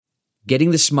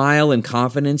Getting the smile and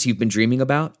confidence you've been dreaming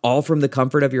about, all from the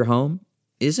comfort of your home,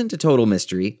 isn't a total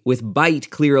mystery with Byte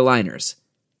clear aligners.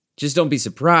 Just don't be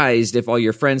surprised if all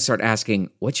your friends start asking,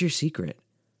 "What's your secret?"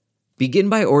 Begin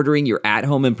by ordering your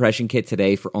at-home impression kit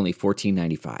today for only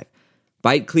 $14.95.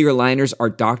 Byte clear aligners are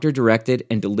doctor-directed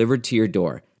and delivered to your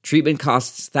door. Treatment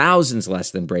costs thousands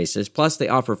less than braces, plus they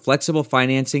offer flexible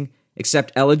financing,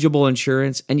 accept eligible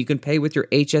insurance, and you can pay with your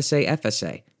HSA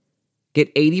FSA. Get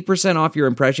 80% off your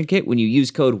impression kit when you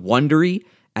use code WONDERY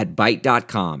at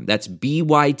Byte.com. That's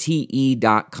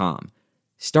BYTE.com.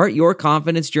 Start your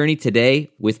confidence journey today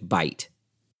with Byte.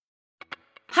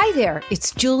 Hi there,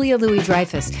 it's Julia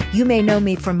Louis-Dreyfus. You may know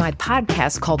me from my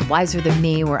podcast called Wiser Than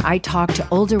Me, where I talk to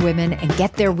older women and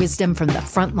get their wisdom from the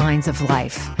front lines of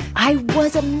life. I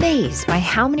was amazed by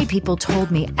how many people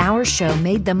told me our show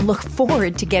made them look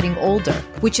forward to getting older,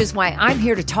 which is why I'm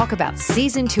here to talk about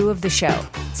season 2 of the show.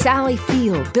 Sally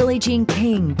Field, Billie Jean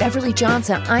King, Beverly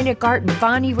Johnson, Ina Garten,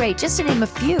 Bonnie Raitt, just to name a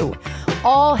few.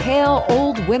 All hail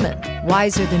old women.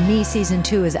 Wiser Than Me season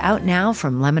 2 is out now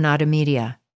from Lemonada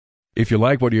Media. If you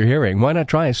like what you're hearing, why not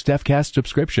try a StephCast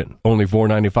subscription? Only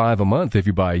 $4.95 a month if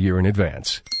you buy a year in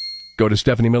advance. Go to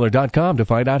StephanieMiller.com to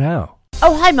find out how.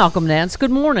 Oh, hi, Malcolm Nance.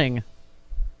 Good morning.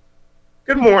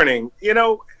 Good morning. You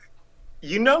know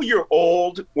you're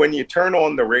old when you turn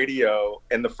on the radio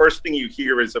and the first thing you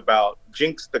hear is about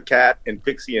Jinx the Cat and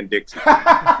Pixie and Dixie.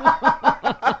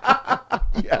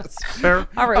 Yes, sir.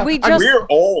 All right, we're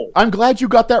old. I'm glad you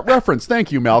got that reference.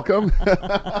 Thank you, Malcolm.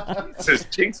 It says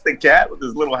Jinx the Cat with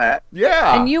his little hat.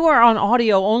 Yeah. And you are on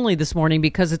audio only this morning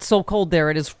because it's so cold there.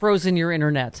 It has frozen your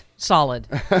internet. Solid.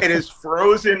 It has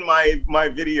frozen my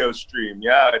video stream.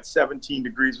 Yeah, it's 17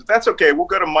 degrees. But that's okay. We'll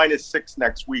go to -6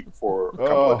 next week for a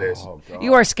couple of days. God.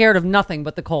 You are scared of nothing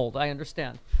but the cold. I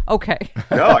understand. Okay.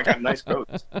 No, I got nice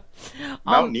coats.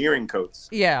 Mountaineering coats.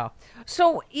 Yeah.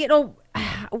 So,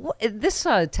 this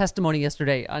testimony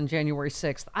yesterday on January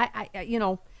 6th,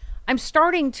 I'm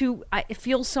starting to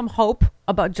feel some hope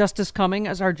about justice coming,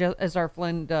 as our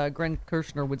friend Glenn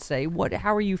Kirshner would say.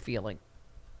 How are you feeling?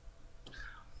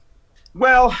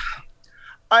 Well,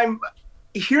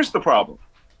 here's the problem,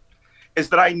 is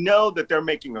that I know that they're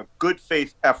making a good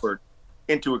faith effort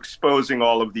into exposing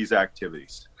all of these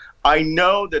activities. I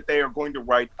know that they are going to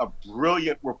write a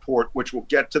brilliant report which will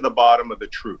get to the bottom of the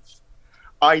truth.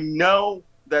 I know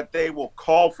that they will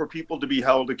call for people to be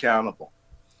held accountable.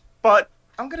 But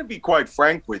I'm going to be quite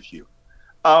frank with you.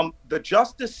 The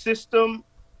justice system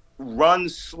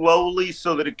runs slowly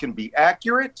so that it can be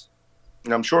accurate.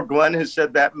 And I'm sure Glenn has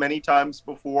said that many times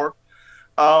before.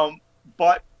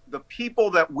 But the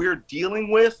people that we're dealing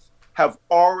with have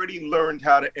already learned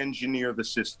how to engineer the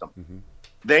system. Mm-hmm.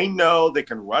 They know they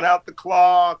can run out the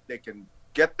clock. They can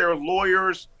get their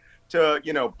lawyers to,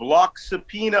 block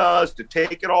subpoenas, to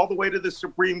take it all the way to the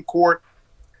Supreme Court.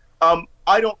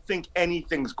 I don't think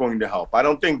anything's going to help. I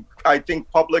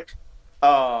think public,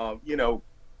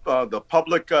 the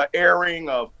public airing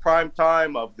of prime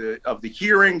time of the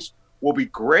hearings will be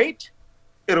great.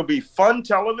 It'll be fun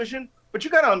television, but you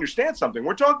got to understand something.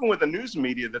 We're talking with a news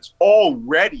media that's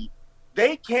already,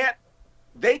 they can't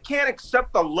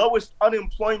accept the lowest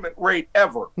unemployment rate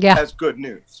ever as good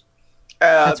news.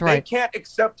 That's right. They can't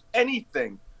accept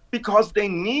anything because they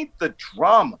need the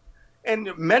drama.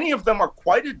 And many of them are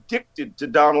quite addicted to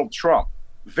Donald Trump,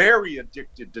 very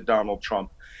addicted to Donald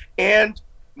Trump. And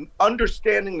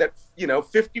understanding that,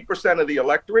 50% of the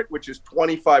electorate, which is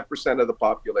 25% of the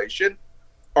population,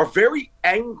 are very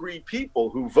angry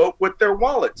people who vote with their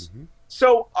wallets. Mm-hmm.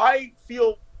 So I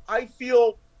feel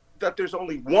that there's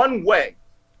only one way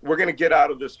we're going to get out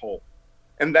of this hole.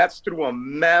 And that's through a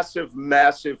massive,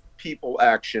 massive people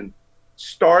action,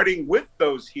 starting with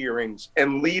those hearings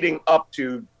and leading up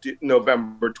to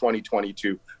November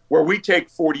 2022, where we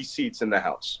take 40 seats in the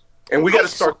House. And we got to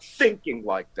start thinking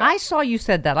like that. I saw you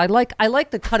said that. I like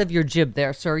the cut of your jib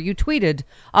there, sir. You tweeted,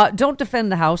 "Don't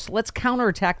defend the House. Let's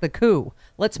counterattack the coup.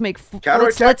 Let's take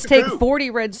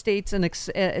 40 red states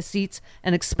and seats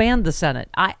and expand the Senate."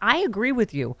 I agree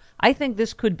with you. I think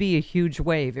this could be a huge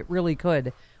wave. It really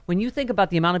could. When you think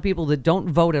about the amount of people that don't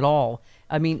vote at all,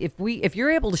 I mean, if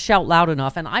you're able to shout loud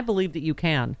enough, and I believe that you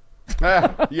can.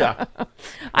 Yeah.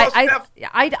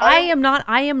 I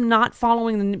am not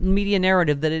following the media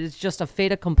narrative that it is just a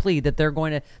fait accompli that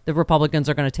the Republicans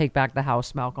are going to take back the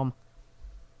House, Malcolm.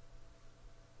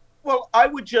 Well, I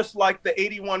would just like the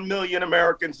 81 million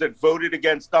Americans that voted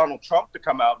against Donald Trump to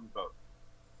come out and vote.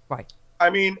 Right. I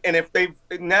mean, and if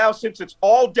now, since it's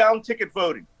all down ticket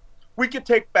voting, we could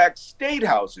take back state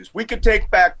houses. We could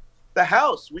take back the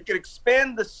House. We could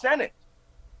expand the Senate.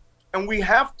 and we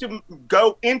have to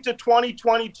go into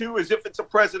 2022 as if it's a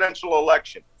presidential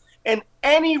election. And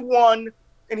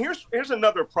here's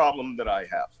another problem that I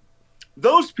have.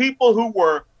 Those people who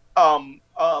were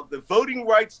the voting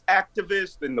rights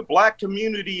activists in the black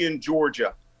community in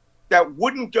Georgia that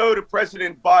wouldn't go to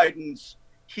President Biden's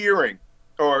hearing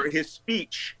or his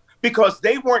speech because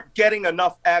they weren't getting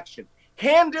enough action,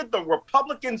 handed the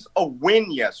Republicans a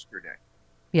win yesterday.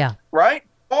 Yeah. Right?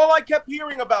 All I kept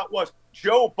hearing about was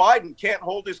Joe Biden can't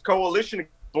hold his coalition.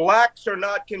 Blacks are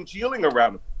not congealing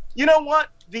around him. You know what?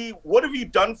 The "what have you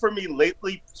done for me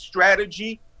lately"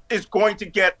 strategy is going to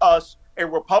get us a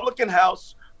Republican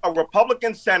House, a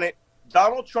Republican Senate.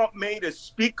 Donald Trump made as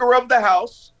Speaker of the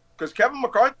House, because Kevin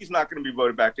McCarthy's not going to be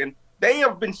voted back in. They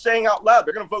have been saying out loud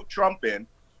they're going to vote Trump in.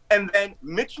 And then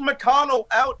Mitch McConnell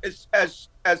out as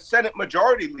Senate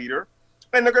Majority Leader.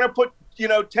 And they're going to put,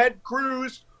 Ted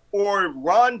Cruz or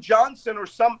Ron Johnson or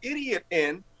some idiot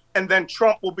in. And then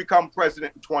Trump will become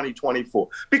president in 2024.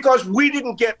 Because we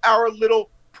didn't get our little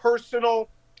personal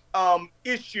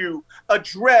issue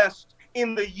addressed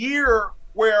in the year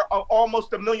where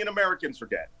almost 1 million Americans are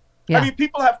dead. Yeah. I mean,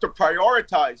 people have to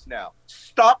prioritize now.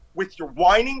 Stop with your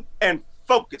whining and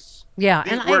focus. Yeah.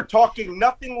 We're talking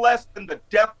nothing less than the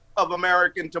death of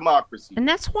American democracy. And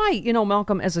that's why,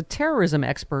 Malcolm, as a terrorism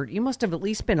expert, you must have at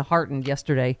least been heartened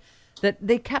yesterday that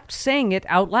they kept saying it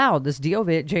out loud. This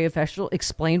DOJ official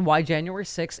explained why January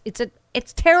 6th,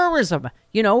 it's terrorism.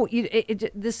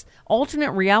 This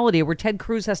alternate reality where Ted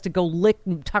Cruz has to go lick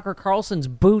Tucker Carlson's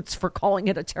boots for calling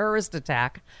it a terrorist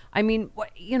attack. I mean,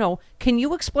 can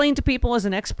you explain to people as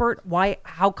an expert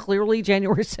how clearly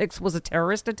January 6th was a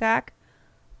terrorist attack?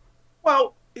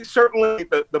 Well, certainly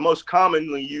the most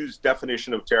commonly used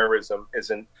definition of terrorism is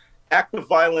an act of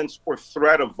violence or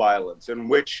threat of violence in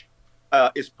which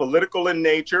is political in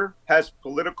nature, has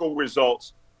political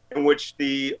results, in which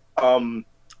the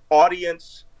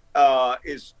audience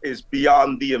is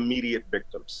beyond the immediate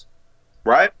victims,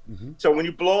 right? Mm-hmm. So when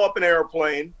you blow up an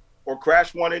airplane or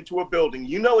crash one into a building,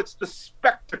 it's the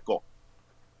spectacle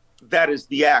that is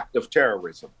the act of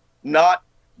terrorism, not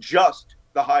just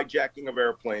the hijacking of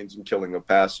airplanes and killing of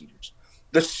passengers.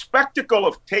 The spectacle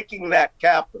of taking that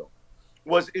Capitol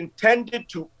was intended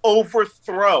to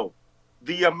overthrow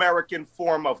the American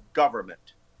form of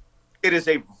government. It is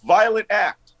a violent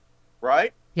act,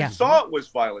 right? Yeah. You saw it was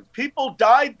violent. People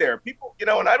died there. People,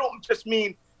 and I don't just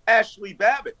mean Ashley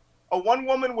Babbitt. One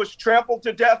woman was trampled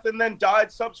to death and then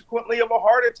died subsequently of a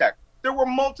heart attack. There were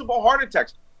multiple heart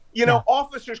attacks.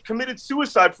 Officers committed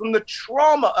suicide from the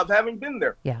trauma of having been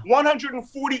there. Yeah.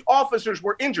 140 officers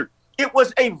were injured. It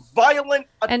was a violent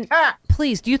attack. And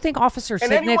please, do you think Officer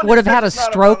Sicknick would have had a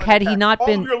stroke had he not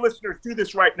been? All of your listeners do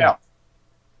this right now.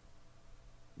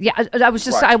 Yeah, I was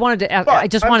just. Right. I wanted to. I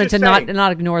just wanted to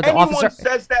not ignore the officer. Anyone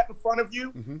says that in front of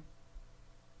you. Mm-hmm.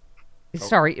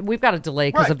 Sorry, we've got a delay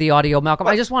because of the audio, Malcolm.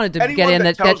 But I just wanted to get in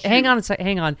that hang on a second.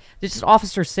 Hang on. This is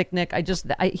Officer Sicknick.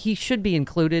 He should be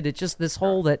included. It's just this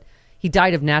whole that he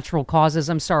died of natural causes.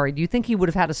 I'm sorry. Do you think he would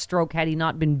have had a stroke had he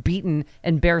not been beaten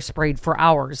and bear sprayed for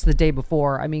hours the day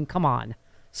before? I mean, come on.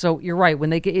 So you're right.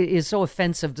 When it is so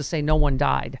offensive to say no one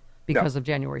died because of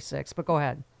January 6th. But go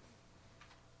ahead.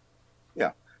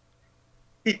 Yeah.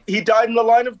 He died in the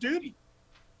line of duty.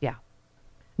 Yeah.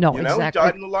 No, exactly. He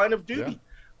died in the line of duty. Yeah.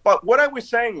 But what I was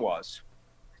saying was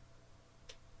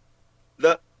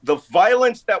the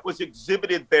violence that was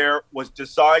exhibited there was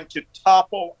designed to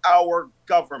topple our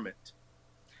government.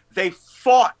 They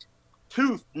fought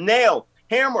tooth, nail,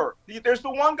 hammer. There's the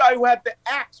one guy who had the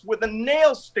axe with a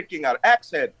nail sticking out,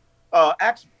 axe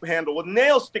handle with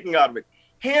nails sticking out of it,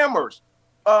 hammers.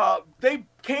 They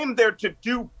came there to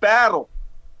do battle.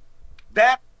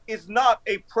 That is not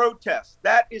a protest.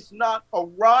 That is not a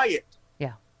riot.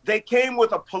 Yeah. They came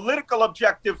with a political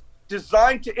objective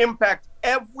designed to impact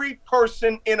every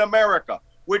person in America,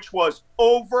 which was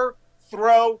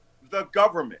overthrow the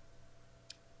government.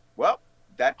 Well,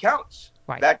 that counts.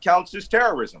 Right. That counts as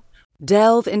terrorism.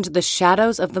 Delve into the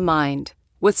shadows of the mind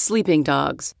with Sleeping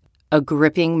Dogs, a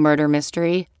gripping murder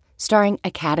mystery starring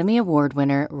Academy Award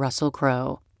winner Russell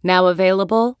Crowe. Now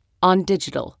available on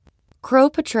digital. Crowe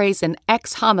portrays an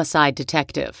ex-homicide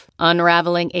detective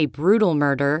unraveling a brutal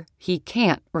murder he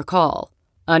can't recall.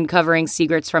 Uncovering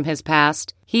secrets from his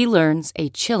past, he learns a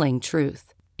chilling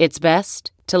truth. It's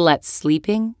best to let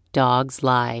sleeping dogs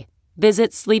lie.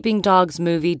 Visit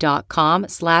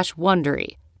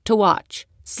sleepingdogsmovie.com/Wondery to watch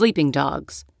Sleeping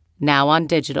Dogs, now on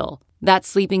digital.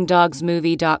 That's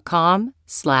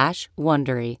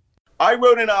sleepingdogsmovie.com/Wondery. I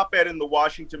wrote an op-ed in the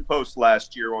Washington Post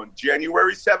last year on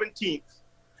January 17th,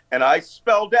 and I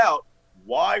spelled out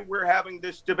why we're having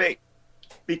this debate.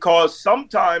 because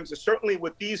sometimes, certainly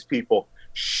with these people,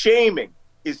 shaming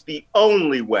is the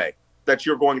only way that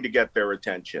you're going to get their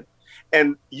attention.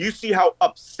 And you see how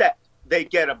upset they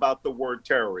get about the word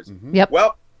terrorism. Mm-hmm. Yep.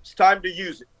 Well, it's time to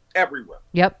use it everywhere.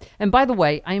 Yep. And by the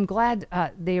way, I am glad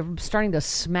they are starting to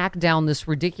smack down this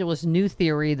ridiculous new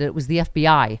theory that it was the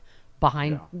FBI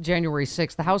behind January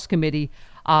 6th. The House committee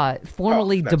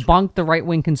formally debunked the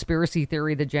right-wing conspiracy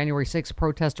theory that January 6th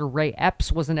protester Ray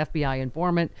Epps was an FBI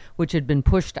informant, which had been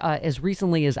pushed as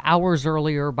recently as hours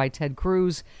earlier by Ted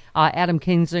Cruz. Adam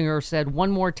Kinzinger said,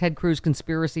 one more Ted Cruz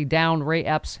conspiracy down. Ray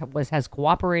Epps has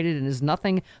cooperated and is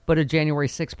nothing but a January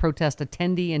 6th protest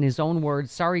attendee. In his own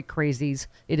words, sorry, crazies,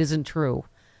 it isn't true.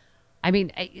 I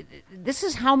mean, this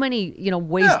is how many,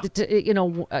 ways,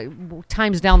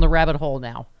 times down the rabbit hole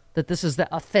now that this is a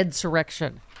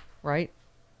Fedsurrection, right?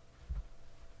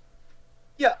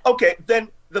 Yeah, okay. Then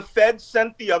the Fed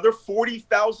sent the other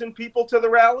 40,000 people to the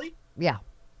rally? Yeah.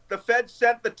 The Fed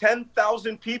sent the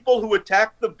 10,000 people who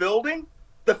attacked the building?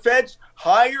 The Feds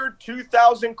hired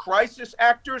 2,000 crisis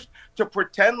actors to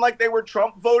pretend like they were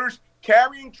Trump voters,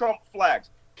 carrying Trump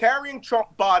flags, carrying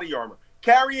Trump body armor,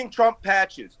 carrying Trump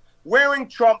patches, wearing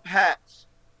Trump hats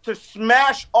to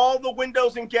smash all the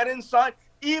windows and get inside.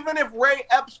 Even if Ray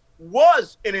Epps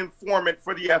was an informant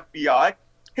for the FBI,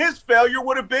 his failure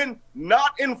would have been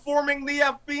not informing the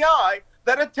FBI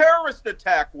that a terrorist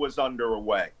attack was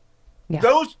underway. Yeah.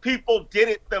 Those people did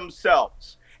it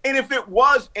themselves. And if it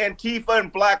was Antifa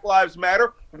and Black Lives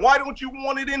Matter, why don't you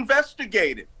want it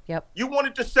investigated? Yep. You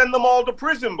wanted to send them all to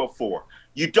prison before.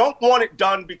 You don't want it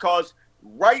done because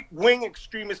right-wing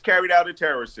extremists carried out a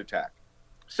terrorist attack.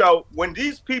 So when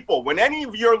any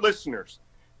of your listeners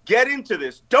get into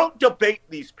this, don't debate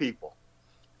these people.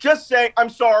 Just say, I'm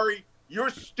sorry, you're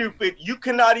stupid. You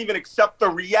cannot even accept the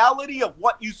reality of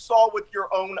what you saw with your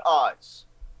own eyes.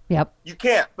 Yep. You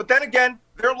can't. But then again,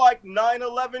 they're like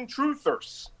 9/11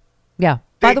 truthers. Yeah.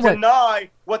 They deny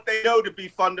what they know to be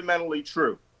fundamentally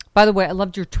true. By the way, I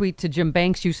loved your tweet to Jim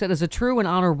Banks. You said, as a true and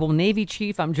honorable Navy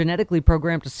chief, I'm genetically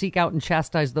programmed to seek out and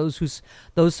chastise those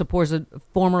supposed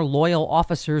former loyal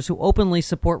officers who openly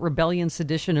support rebellion,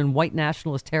 sedition, and white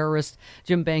nationalist terrorists.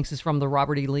 Jim Banks is from the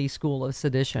Robert E. Lee School of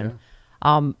Sedition.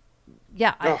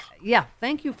 Yeah.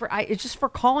 Thank you it's just for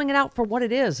calling it out for what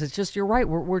it is. It's just, you're right.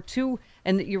 We're too,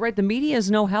 and you're right. The media is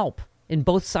no help in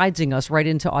both sidesing us right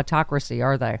into autocracy,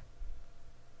 are they?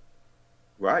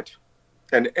 Right.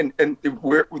 And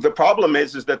the problem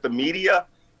is that the media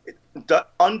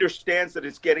understands that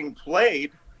it's getting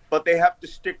played, but they have to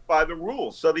stick by the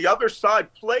rules. So the other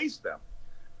side plays them.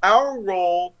 Our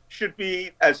role should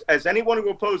be, as anyone who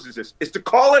opposes this, is to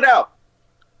call it out.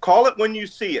 Call it when you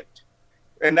see it.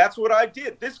 And that's what I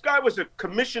did. This guy was a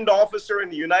commissioned officer in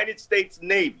the United States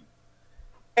Navy,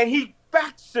 and he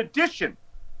backed sedition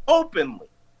openly,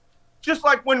 just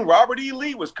like when Robert E.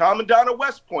 Lee was commandant of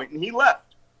West Point and he left.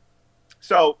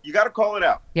 So you got to call it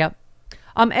out. Yep.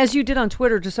 As you did on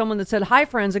Twitter to someone that said, hi,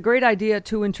 friends, a great idea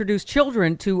to introduce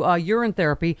children to urine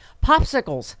therapy,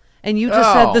 popsicles. And you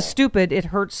just said the stupid, it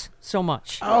hurts so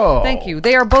much. Oh. Thank you.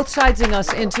 They are both siding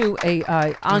us into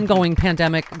a ongoing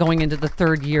pandemic going into the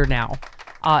third year now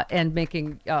and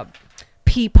making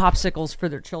pee popsicles for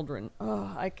their children.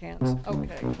 Oh, I can't.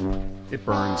 Okay. It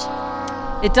burns.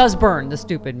 It does burn, the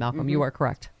stupid, Malcolm. Mm-hmm. You are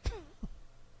correct.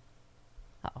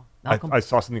 I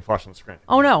saw something flash on the screen.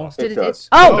 Oh, no. Did it?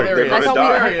 Oh,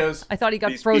 there he is. I thought he got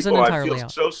These frozen people, entirely I feel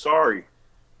out. so sorry.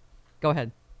 Go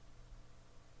ahead.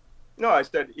 No, I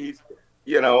said,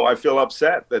 I feel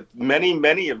upset that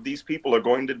many of these people are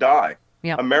going to die.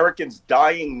 Yep. Americans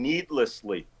dying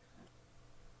needlessly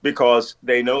because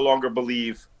they no longer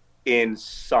believe in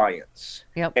science.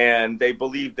 Yep. And they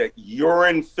believe that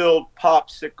urine-filled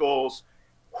popsicles,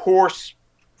 horse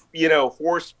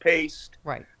paste,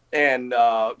 right, and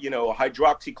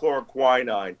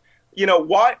hydroxychloroquine.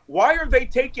 Why are they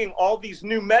taking all these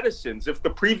new medicines if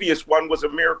the previous one was a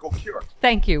miracle cure?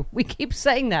 Thank you. We keep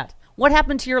saying that. What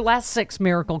happened to your last 6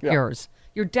 miracle cures?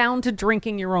 You're down to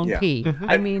drinking your own pee.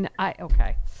 Mm-hmm.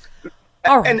 Okay.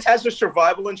 All right. And as a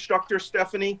survival instructor,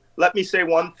 Stephanie, let me say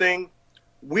one thing.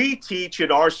 We teach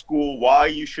in our school why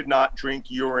you should not drink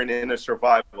urine in a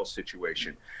survival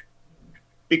situation.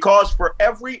 Because for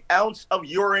every ounce of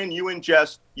urine you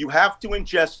ingest, you have to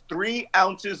ingest 3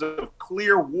 ounces of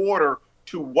clear water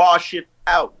to wash it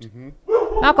out. Mm-hmm.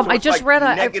 Malcolm, so I just read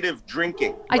negative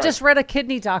drinking. I just read a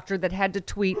kidney doctor that had to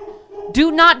tweet,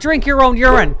 "Do not drink your own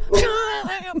urine."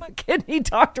 I'm a kidney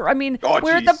doctor. I mean, Oh,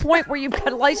 we're at the point where you've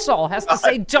got Lysol has to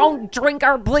say, don't drink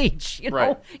our bleach. You know,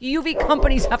 Right. UV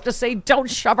companies have to say, don't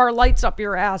shove our lights up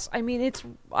your ass. I mean, it's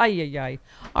ay.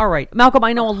 All right, Malcolm,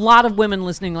 I know a lot of women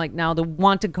listening like now that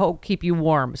want to keep you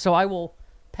warm, so I will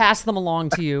pass them along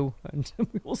to you, and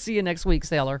we'll see you next week,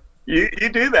 Sailor. You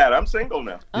do that. I'm single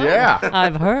now. Yeah.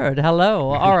 I've heard.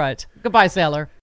 Hello. All right. Goodbye, Sailor.